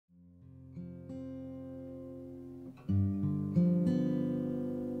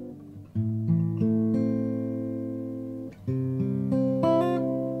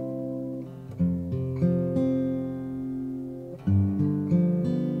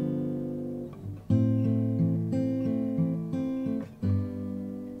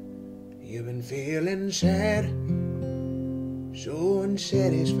feeling sad, so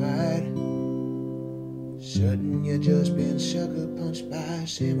unsatisfied. Sudden you just been sucker punched by a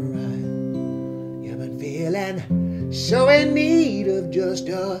samurai. You've been feeling so in need of just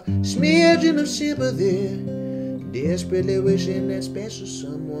a smidgen of sympathy, desperately wishing that special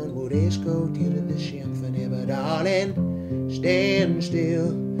someone would escort you to the symphony. But darling, stand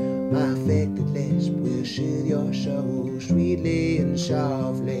still, my affected lisp will soothe your soul sweetly and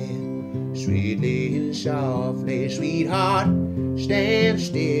softly, sweetly and softly. Sweetheart, stand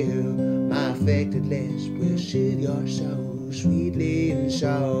still, my affected lisp will soothe your soul sweetly and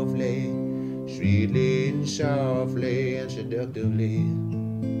softly, sweetly and softly and seductively.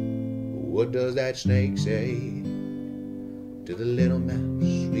 What does that snake say to the little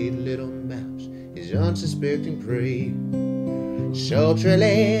mouse, sweet little mouse, his unsuspecting prey?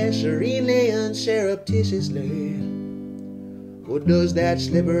 Sultrily, serenely, and surreptitiously, what does that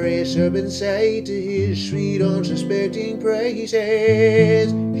slippery serpent say to his sweet, unsuspecting prey? He says,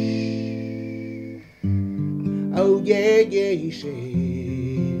 shh. Oh yeah, yeah, he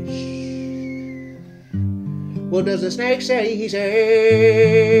says, shh. What does the snake say? He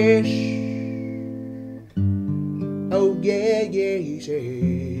says, shh. Oh yeah, yeah, he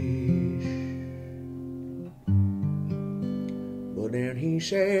says. Well, then he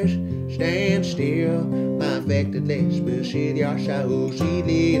says, stand still, my affected lisp will soothe your soul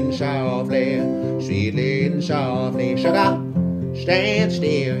sweetly and softly, sweetly and softly. Sugar, stand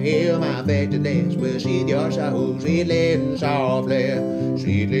still, my affected lisp will soothe your soul sweetly and softly,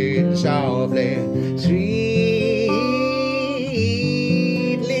 sweetly and softly.